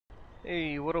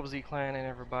Hey, what up Z-Clan and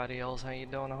everybody else, how you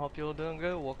doing? I hope you're all doing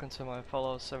good. Welcome to my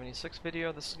Fallout 76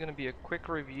 video. This is going to be a quick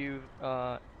review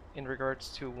in regards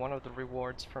to one of the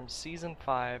rewards from Season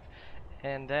 5,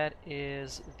 and that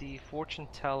is the Fortune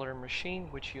Teller machine,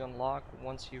 which you unlock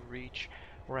once you reach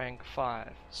rank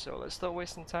 5. So let's stop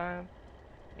wasting time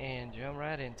and jump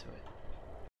right into it.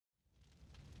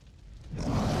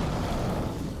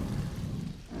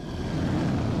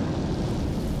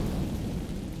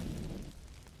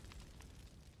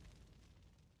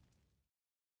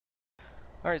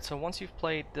 Alright, so once you've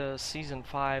played the Season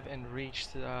 5 and reached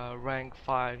rank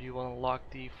 5, you will unlock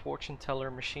the Fortune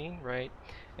Teller machine, right?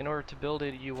 In order to build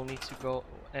it, you will need to go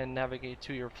and navigate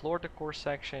to your floor decor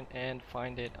section and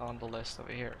find it on the list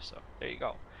over here. So, there you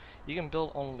go. You can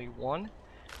build only one,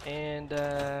 and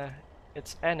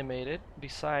it's animated.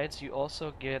 Besides, you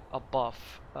also get a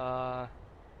buff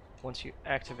once you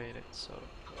activate it. So,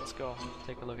 let's go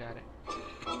take a look at it.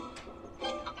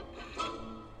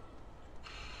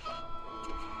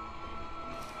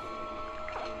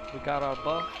 We got our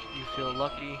buff, you feel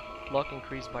lucky, luck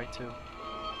increased by 2.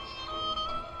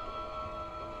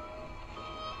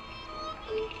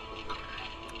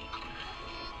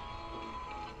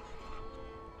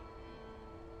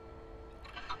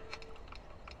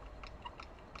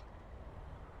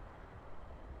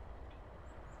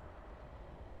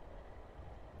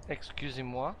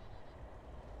 Excusez-moi.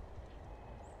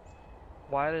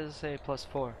 Why does it say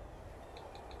 +4?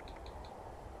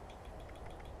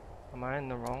 Am I in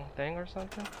the wrong thing or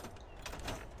something?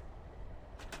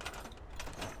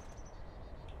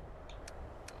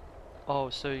 Oh,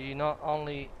 so you not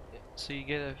only, so you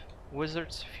get a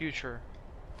Wizard's Future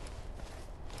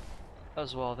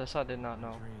as well. This I did not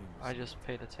know. I just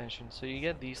paid attention. So you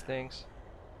get these things,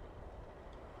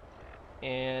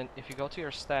 and if you go to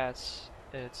your stats,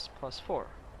 it's +4 for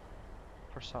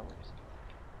some reason.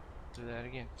 Do that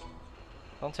again.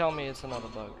 Don't tell me it's another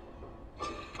bug.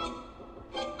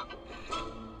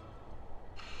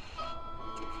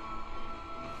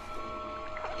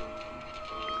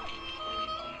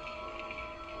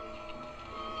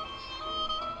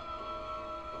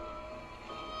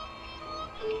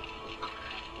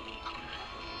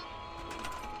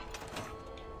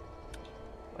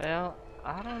 Well,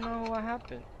 I don't know what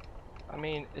happened. I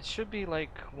mean, it should be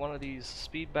like one of these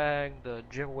speed bag, the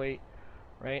gym weight,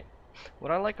 right?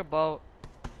 What I like about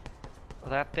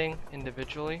that thing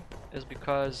individually is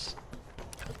because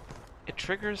it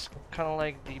triggers kind of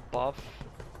like the buff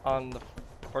on the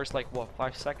first, like, what,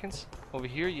 5 seconds. Over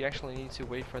here you actually need to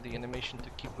wait for the animation to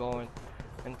keep going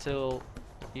until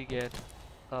you get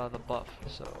the buff.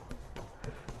 So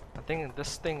I think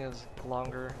this thing is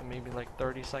longer, and maybe like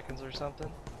 30 seconds or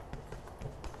something.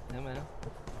 Yeah, man,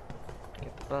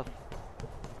 get the buff.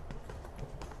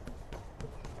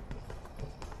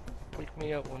 Wake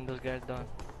me up when this guy's done.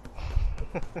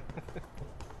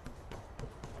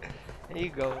 There you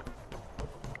go.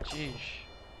 Jeez,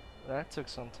 that took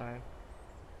some time.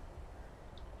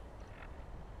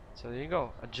 So there you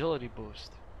go, agility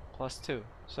boost, +2.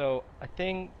 So I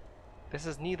think this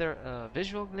is neither a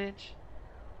visual glitch,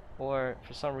 or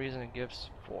for some reason it gives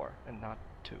 4 and not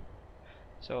 2.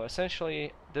 So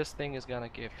essentially this thing is gonna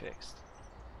get fixed,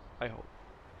 I hope.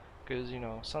 Because, you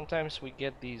know, sometimes we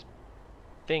get these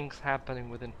things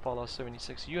happening within Fallout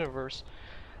 76 universe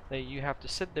that you have to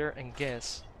sit there and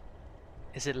guess,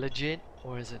 is it legit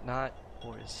or is it not,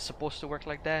 or is it supposed to work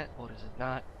like that or is it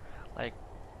not. Like,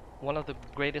 one of the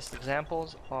greatest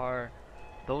examples are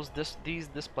these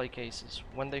display cases.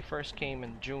 When they first came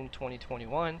in June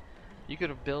 2021, you could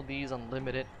have built these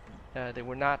unlimited. They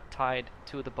were not tied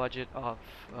to the budget of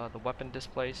the weapon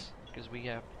displays, because we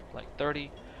have like 30.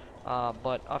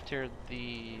 But after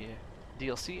the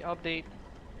DLC update,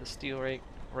 the Steel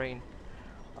Rain,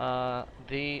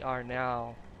 they are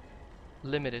now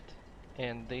limited,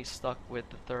 and they stuck with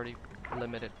the 30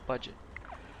 limited budget.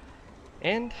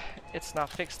 And it's not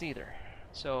fixed either.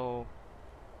 So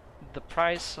the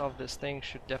price of this thing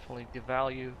should definitely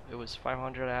devalue. It was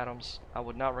 500 atoms. I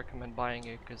would not recommend buying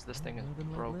it because this thing is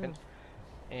broken.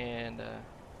 And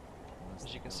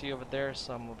as you can see over there,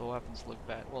 some of the weapons look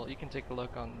bad. Well, you can take a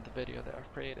look on the video that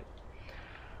I've created.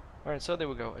 Alright, so there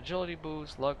we go. Agility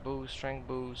boost, luck boost, strength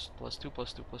boost, +2,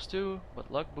 +2, +2.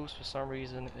 But luck boost for some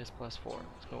reason is +4.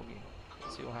 Let's go again.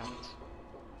 Let's see what happens.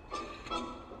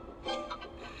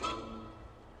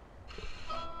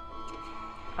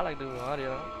 I like doing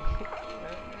audio.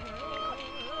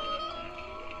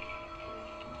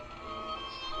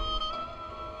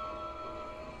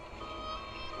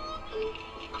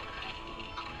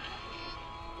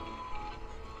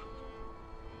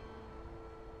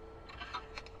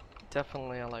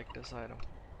 Definitely I like this item.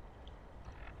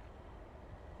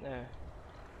 eh,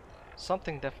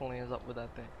 something definitely is up with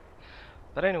that thing.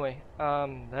 But anyway,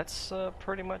 that's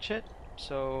pretty much it.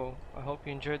 So I hope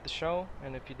you enjoyed the show,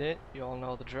 and if you did, you all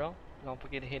know the drill. Don't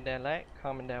forget to hit that like,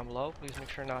 comment down below. Please make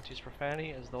sure not to use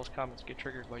profanity, as those comments get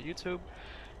triggered by YouTube.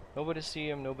 Nobody see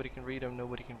them, nobody can read them,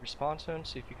 nobody can respond to them.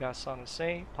 So if you got something to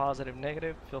say, positive,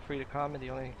 negative, feel free to comment. The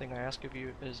only thing I ask of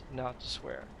you is not to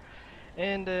swear.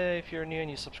 And if you're new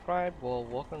and you subscribe, well,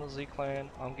 welcome to Z Clan.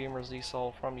 I'm Gamer Z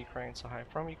Soul from Ukraine, so hi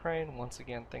from Ukraine. Once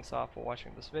again, thanks all for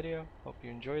watching this video. Hope you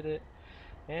enjoyed it.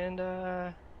 And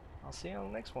I'll see you on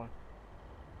the next one.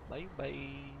 Bye bye.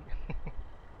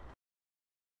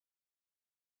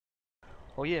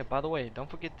 Oh yeah, by the way, don't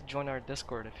forget to join our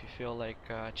Discord if you feel like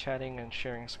chatting and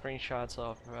sharing screenshots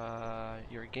of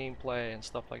your gameplay and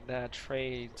stuff like that,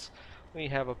 trades. We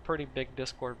have a pretty big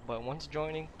Discord, but once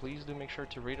joining, please do make sure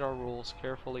to read our rules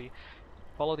carefully.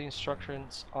 Follow the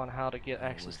instructions on how to get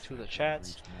access to the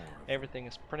chats. Everything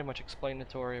is pretty much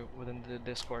explanatory within the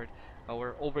Discord.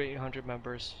 We're over 800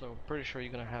 members, so pretty sure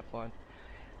you're gonna have fun.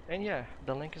 And yeah,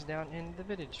 the link is down in the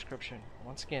video description.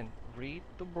 Once again, read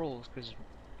the rules, because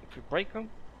if you break them,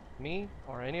 me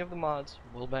or any of the mods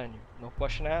will ban you. No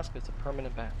question asked, it's a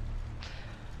permanent ban.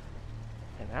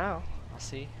 And now, I'll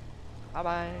see. Bye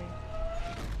bye.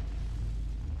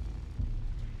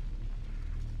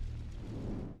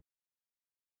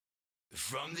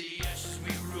 From the ashes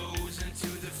we rose into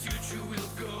the future.